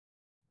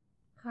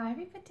Hi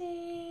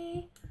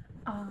everybody,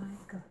 I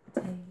got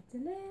a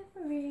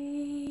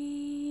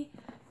delivery.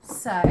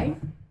 So,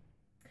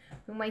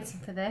 I've been waiting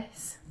for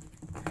this.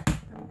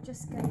 I'm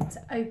just going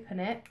to open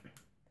it.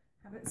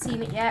 Haven't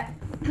seen it yet.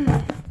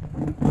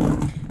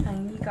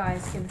 And you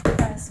guys are the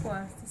first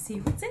ones to see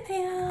what's in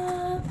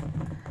here.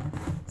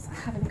 It's like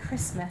having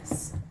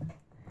Christmas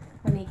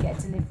when you get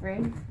a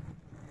delivery.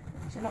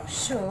 You're not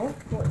sure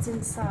what's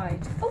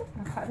inside. Oh,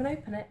 I can't even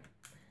open it.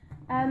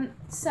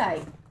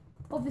 So,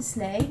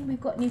 obviously, we've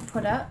got new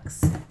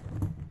products,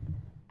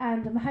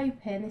 and I'm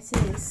hoping this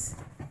is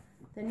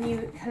the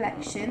new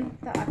collection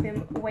that I've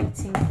been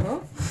waiting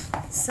for.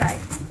 So,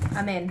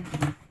 I'm in.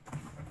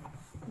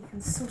 You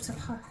can sort of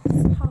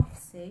half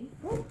see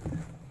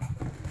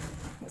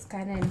what's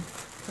going in.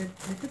 Da,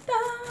 da, da, da.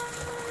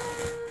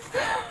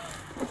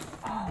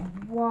 Oh,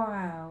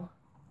 wow.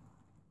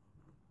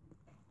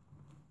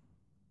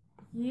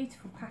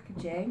 Beautiful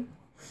packaging.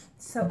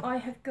 So, I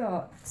have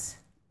got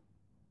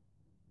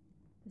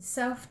the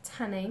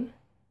self-tanning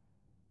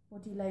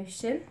body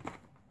lotion.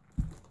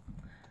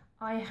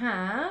 I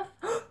have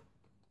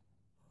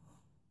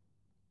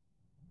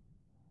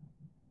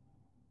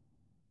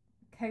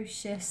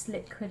Precocious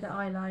liquid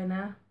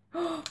eyeliner.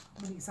 I'm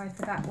really excited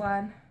for that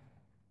one.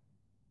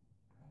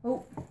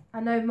 Oh, I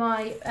know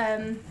my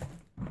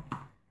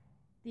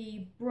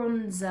the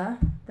bronzer,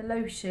 the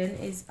lotion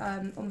is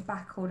on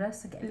back order,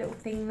 so I get a little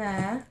thing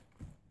there.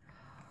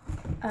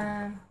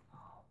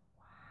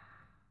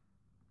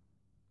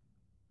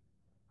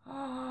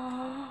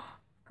 Oh,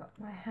 got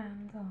my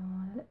hand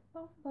on a lip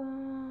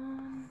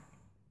bonbon.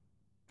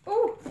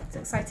 Oh, so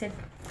excited.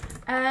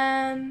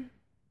 The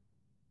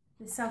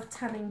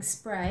self-tanning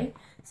spray.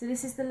 So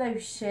this is the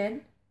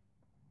lotion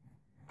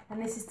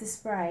and this is the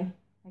spray.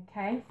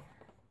 Okay,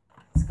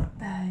 it's got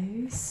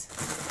those.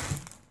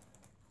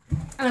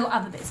 And I've got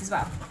other bits as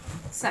well.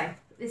 So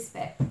this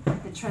bit,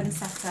 the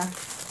trendsetter.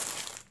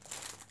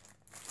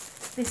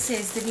 This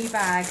is the new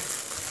bag.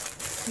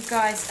 You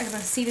guys are going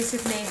to see this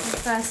with me for the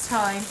first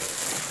time.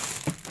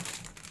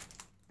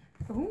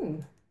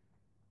 Ooh.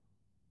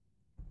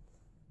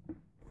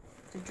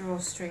 The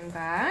drawstring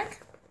bag.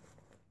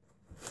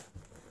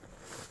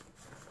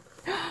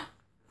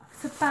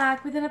 It's a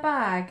bag within a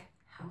bag.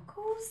 How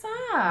cool is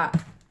that?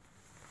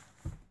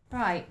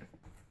 Right.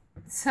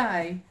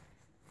 So,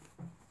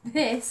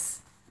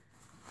 this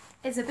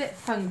is a bit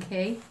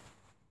funky.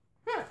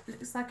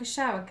 Looks like a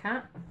shower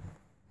cap.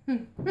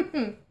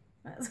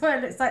 That's what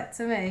it looks like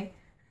to me.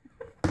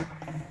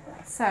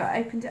 So I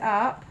opened it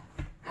up.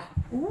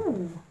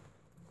 Ooh,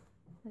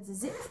 there's a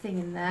zip thing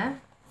in there.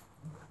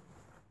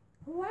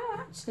 Wow,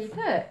 actually,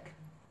 look.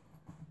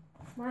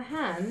 My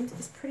hand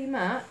is pretty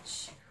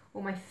much,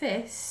 or my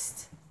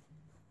fist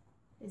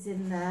is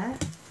in there.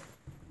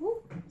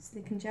 Ooh,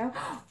 silicone gel.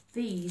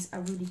 These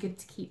are really good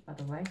to keep, by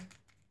the way.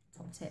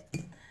 Top tip.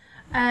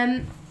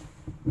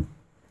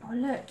 Oh,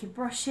 look, your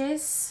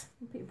brushes.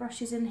 You put your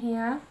brushes in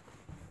here.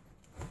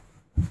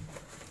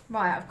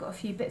 Right, I've got a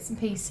few bits and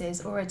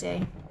pieces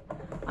already.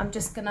 I'm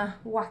just gonna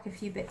whack a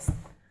few bits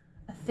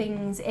of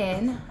things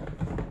in.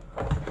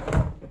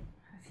 A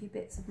few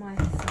bits of my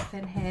stuff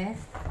in here.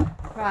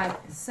 Right,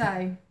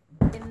 so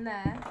in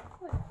there,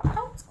 oh, it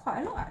holds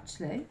quite a lot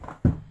actually.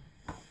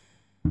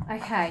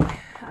 Okay,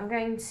 I'm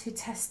going to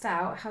test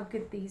out how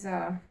good these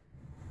are.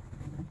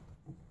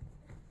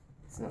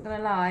 It's not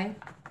gonna lie,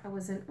 I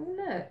wasn't. Oh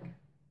look.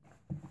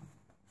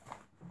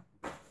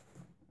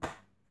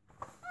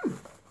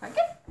 Quite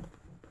good.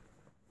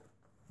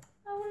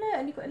 Oh look,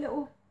 and you've got a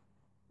little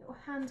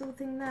handle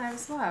thing there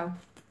as well.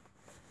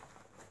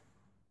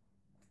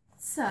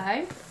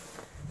 So,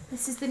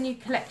 this is the new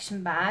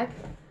collection bag.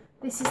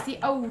 This is the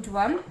old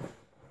one.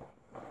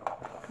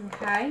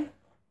 Okay.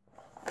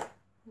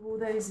 All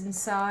those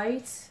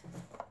inside.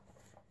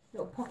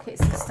 Little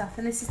pockets and stuff.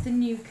 And this is the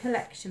new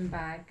collection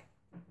bag.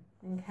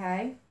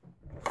 Okay.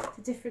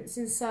 The difference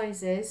in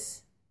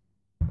sizes.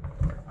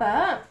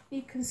 But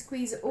you can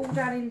squeeze it all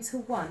down into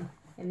one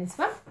in this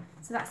one.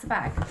 So that's the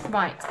bag.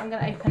 Right, I'm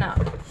going to open up.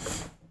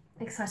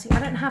 Exciting. I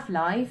don't have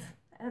live.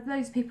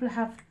 Loads of people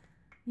have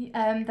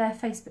their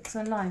Facebooks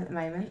on live at the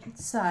moment.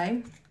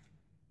 So,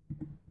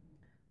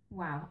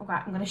 wow. All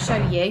right, I'm going to show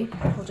you.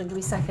 Hold on, give me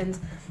a second.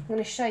 I'm going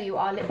to show you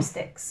our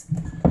lipsticks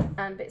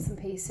and bits and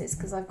pieces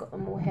because I've got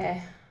them all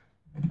here.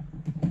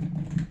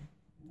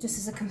 Just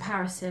as a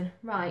comparison.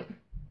 Right.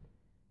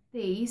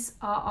 These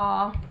are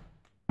our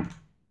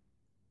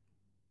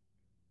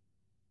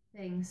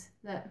things.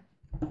 Look.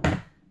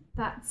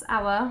 That's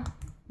our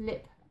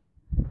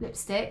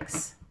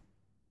lipsticks.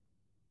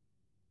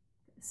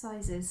 The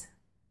sizes.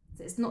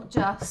 So it's not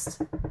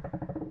just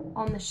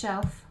on the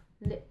shelf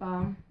lip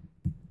balm.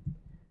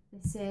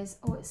 This is,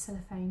 oh, it's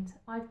cellophaned.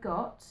 I've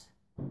got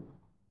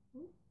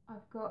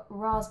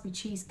raspberry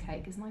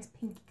cheesecake. It's a nice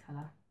pinky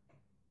colour.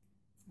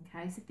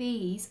 Okay, so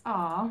these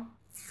are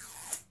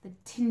the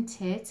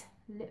tinted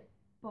lip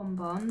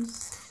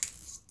bonbons.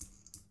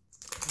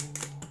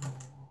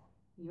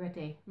 You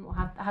ready?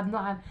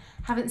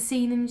 Haven't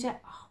seen them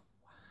yet. Oh,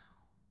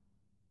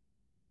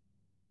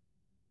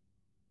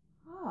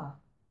 wow.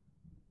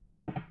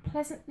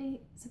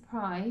 pleasantly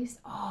surprised.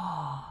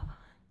 Oh,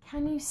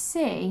 can you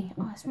see?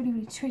 Oh, it's really,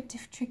 really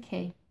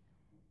tricky.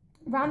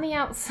 Around the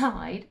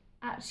outside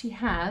actually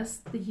has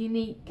the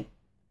YOUNIQUE,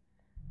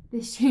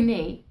 this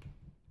YOUNIQUE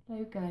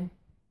logo.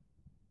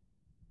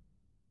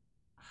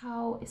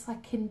 How it's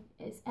like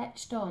it's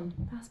etched on.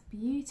 That's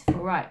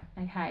beautiful. Right,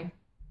 okay.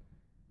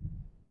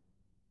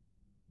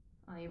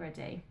 Are you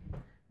ready?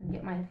 I'm gonna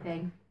get my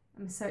thing.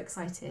 I'm so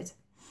excited.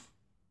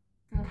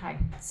 Okay,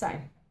 so.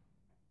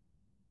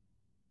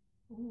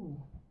 Ooh.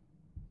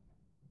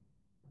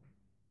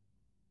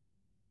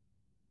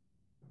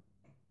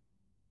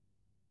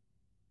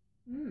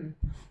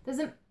 It's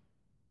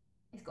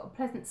got a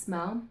pleasant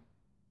smell.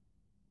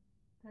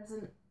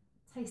 Doesn't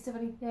taste of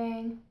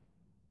anything.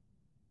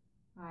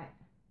 Right.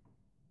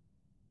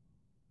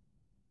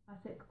 I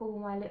took all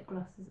my lip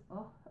glosses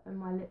off and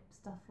my lip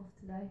stuff off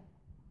today.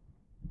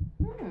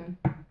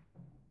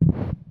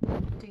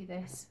 Do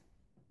this.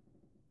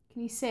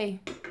 Can you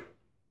see?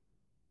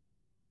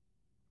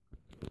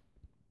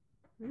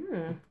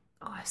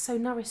 Oh, it's so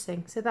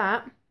nourishing. So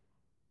that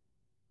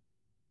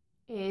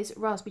is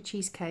raspberry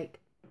cheesecake.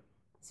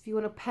 So if you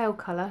want a pale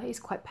colour, it's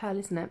quite pale,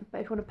 isn't it?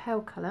 But if you want a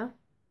pale colour,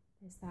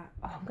 there's that.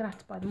 Oh, I'm going to have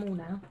to buy them all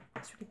now.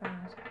 It's really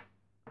bad.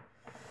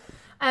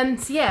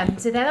 So yeah,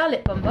 so there are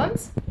lip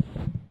bonbons.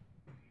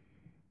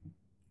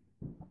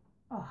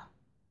 Oh,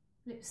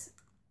 lips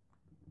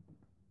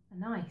are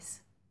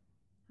nice.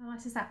 How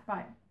nice is that?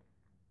 Right.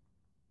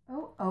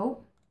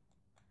 Oh.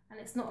 And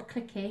it's not a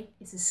clicky,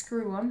 it's a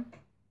screw on.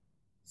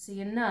 So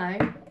you know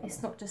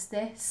it's not just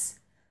this,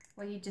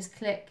 where you just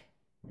click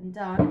and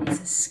done.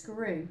 It's a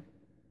screw.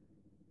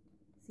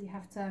 So you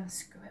have to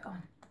screw it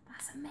on.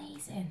 That's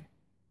amazing.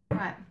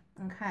 Right,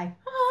 okay.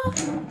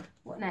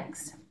 What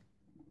next?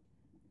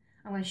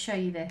 I'm going to show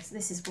you this.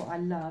 This is what I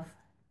love.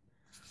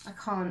 I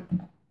can't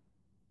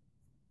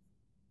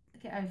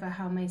get over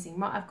how amazing.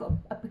 Right, I've got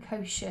a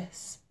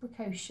precarious,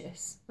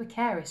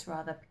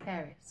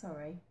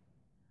 sorry.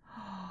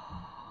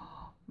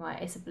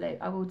 Right, it's a blue.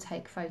 I will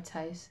take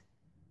photos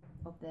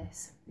of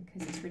this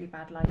because it's really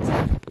bad lighting.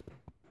 Don't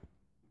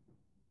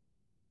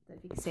know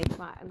if you can see.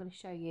 Right, I'm going to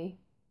show you.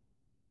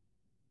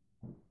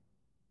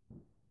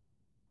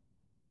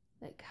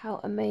 Look how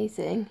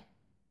amazing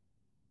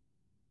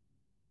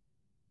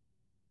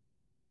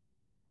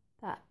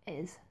that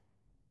is.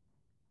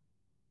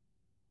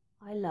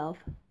 I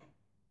love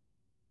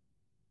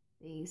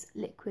these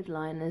liquid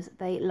liners.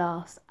 They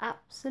last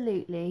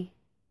absolutely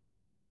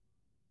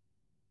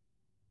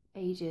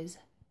ages.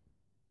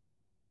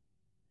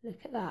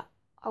 Look at that.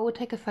 I will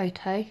take a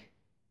photo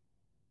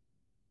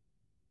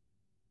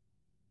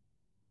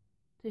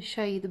to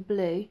show you the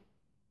blue.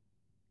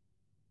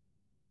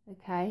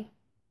 Okay.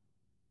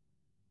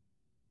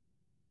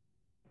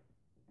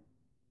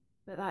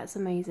 But that's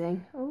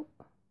amazing. Oh.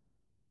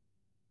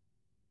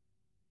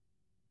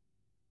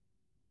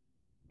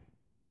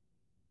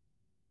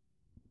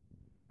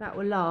 That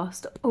will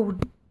last all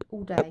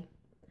day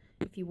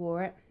if you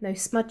wore it. No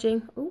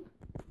smudging. Oh,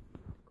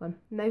 gone.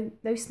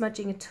 No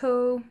smudging at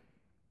all.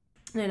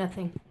 No,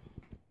 nothing.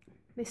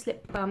 This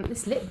lip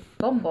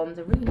bonbons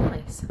are really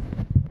nice.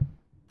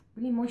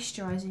 Really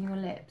moisturising your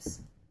lips.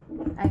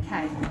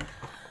 Okay.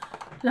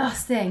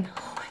 Last thing.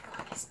 Oh my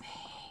goodness me.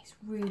 It's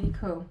really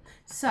cool.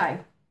 So,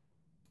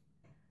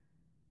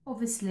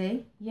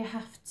 obviously, you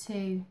have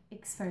to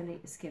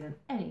exfoliate the skin on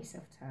any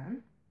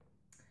self-tan.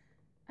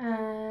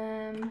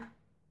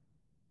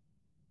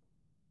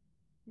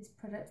 This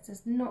product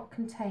does not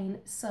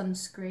contain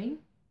sunscreen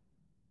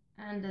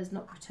and does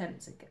not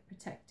protect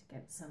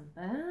against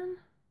sunburn.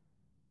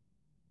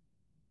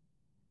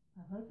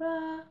 Blah, blah,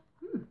 blah.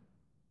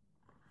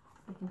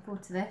 Looking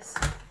forward to this.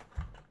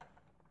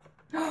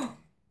 Oh.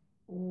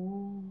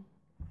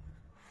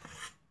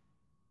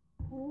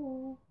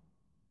 Oh.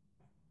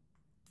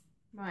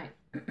 Right.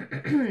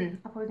 I'm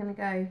probably going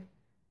to go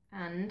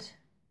and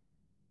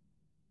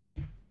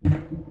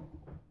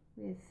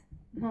with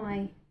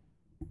my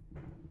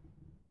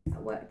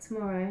at work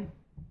tomorrow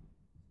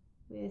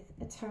with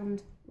a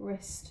tanned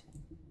wrist,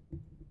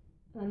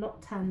 a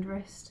not tanned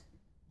wrist.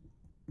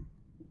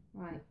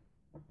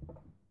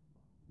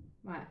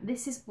 Right,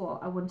 this is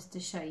what I wanted to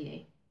show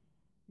you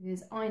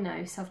because I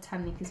know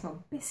self-tanning can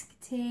smell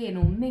biscuity and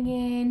all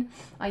minging.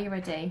 Are you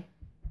ready?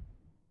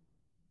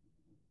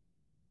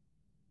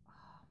 Oh my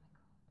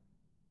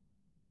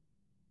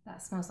god,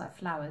 that smells like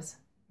flowers.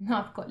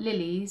 Now I've got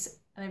lilies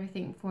and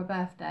everything for my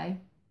birthday.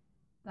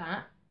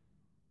 That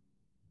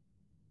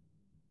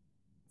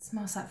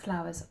smells like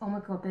flowers. Oh my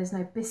god, there's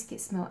no biscuit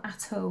smell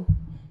at all.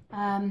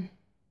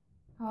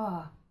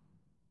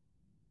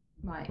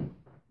 Right,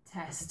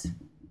 test.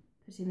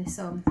 Putting this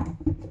on.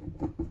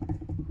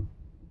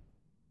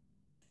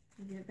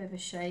 Give it a bit of a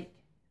shake.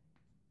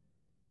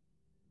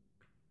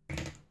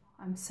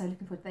 I'm so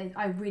looking forward to this.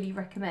 I really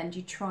recommend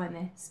you try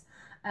this.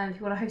 If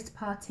you want to host a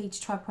party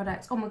to try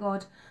products, oh my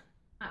god,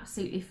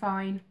 absolutely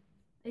fine.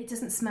 It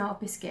doesn't smell of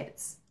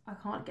biscuits. I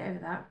can't get over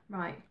that.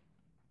 Right.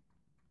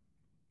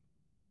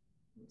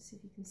 Let's see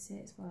if you can see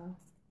it as well.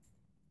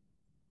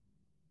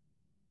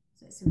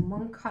 So it's in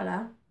one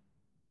colour.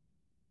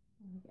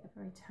 I'm going to get it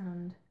very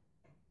tanned.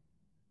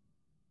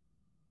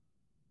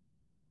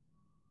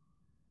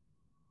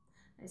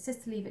 It says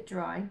to leave it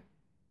dry.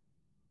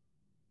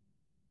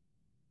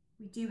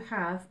 We do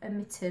have a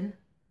mitten,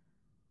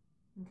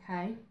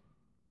 okay?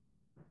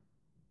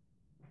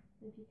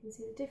 If you can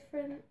see the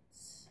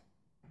difference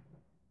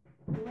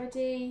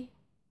already.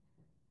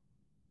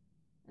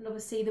 And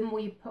obviously the more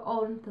you put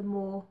on, the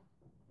more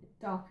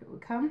dark it will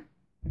come.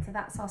 So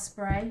that's our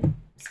spray. I'm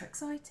so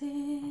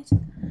excited.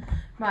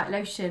 Right,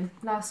 lotion,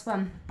 last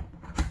one.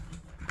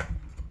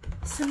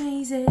 It's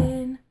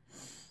amazing.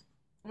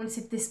 I want to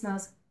see if this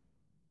smells.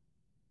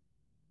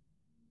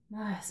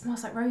 Ah, it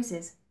smells like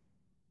roses.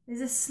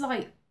 There's a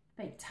slight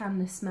fake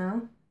tanness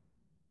smell.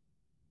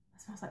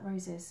 It smells like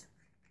roses.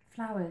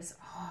 Flowers.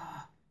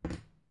 Oh.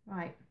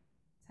 Right,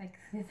 take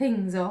the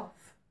things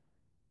off.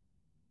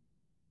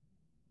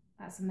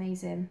 That's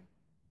amazing.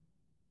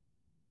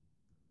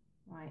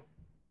 Right,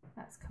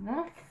 that's come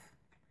off.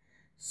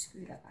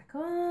 Screw that back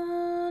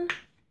on.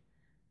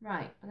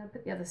 Right, I'm going to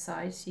put the other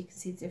side so you can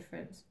see the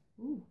difference.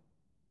 Ooh,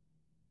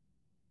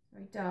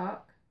 very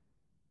dark.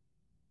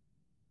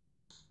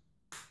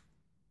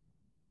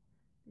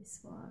 This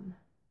one.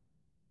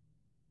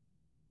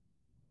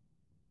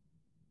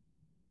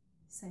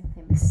 Same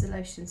thing, this is a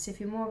lotion. So if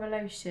you're more of a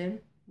lotion,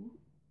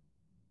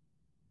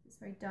 it's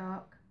very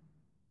dark.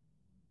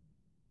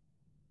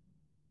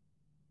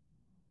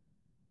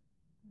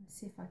 Let's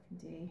see if I can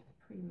do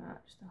pretty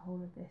much the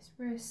whole of this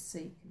wrist so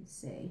you can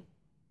see.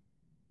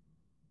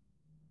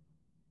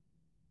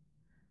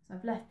 So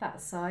I've left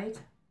that side.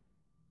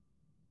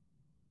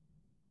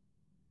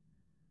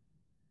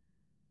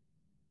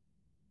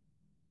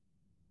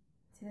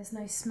 See, there's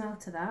no smell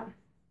to that.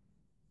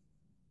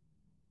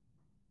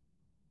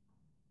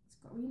 It's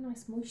got a really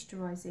nice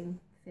moisturising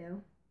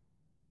feel.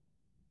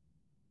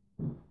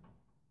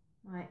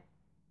 Right.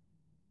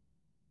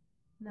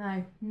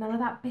 No, none of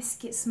that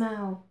biscuit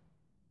smell.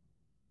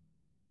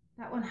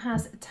 That one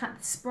has the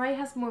spray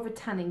has more of a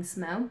tanning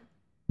smell,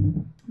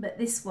 but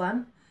this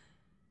one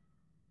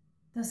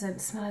doesn't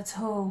smell at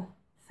all.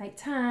 Fake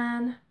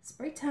tan,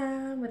 spray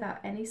tan without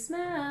any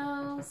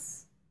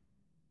smells.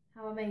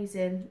 How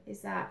amazing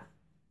is that?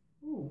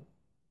 Ooh,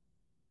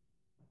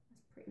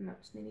 that's pretty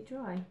much nearly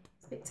dry.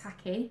 It's a bit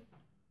tacky,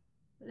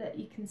 but look,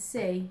 you can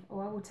see. Oh,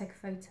 I will take a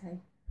photo.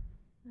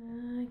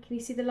 Can you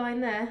see the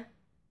line there?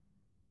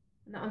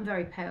 No, I'm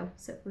very pale,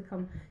 so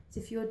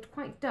if you're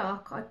quite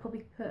dark, I'd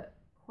probably put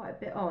quite a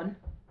bit on,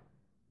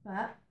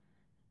 but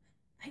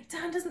fake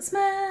tan doesn't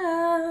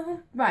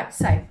smell. Right,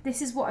 so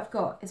this is what I've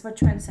got. It's my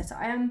trendsetter.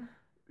 I am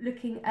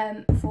looking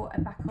for a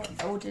back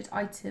ordered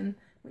item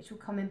which will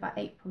come in by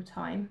April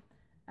time.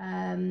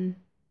 But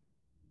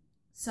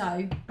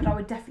I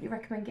would definitely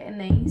recommend getting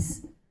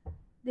these.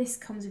 This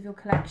comes with your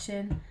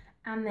collection,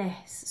 and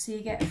this. So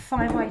you get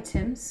 5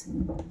 items.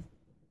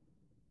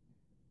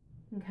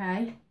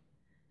 Okay.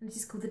 And this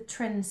is called the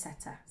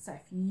trendsetter. So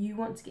if you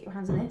want to get your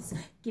hands on this,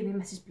 give me a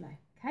message below.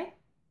 Okay?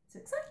 So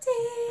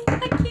exciting!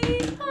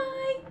 Thank you.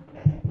 Bye.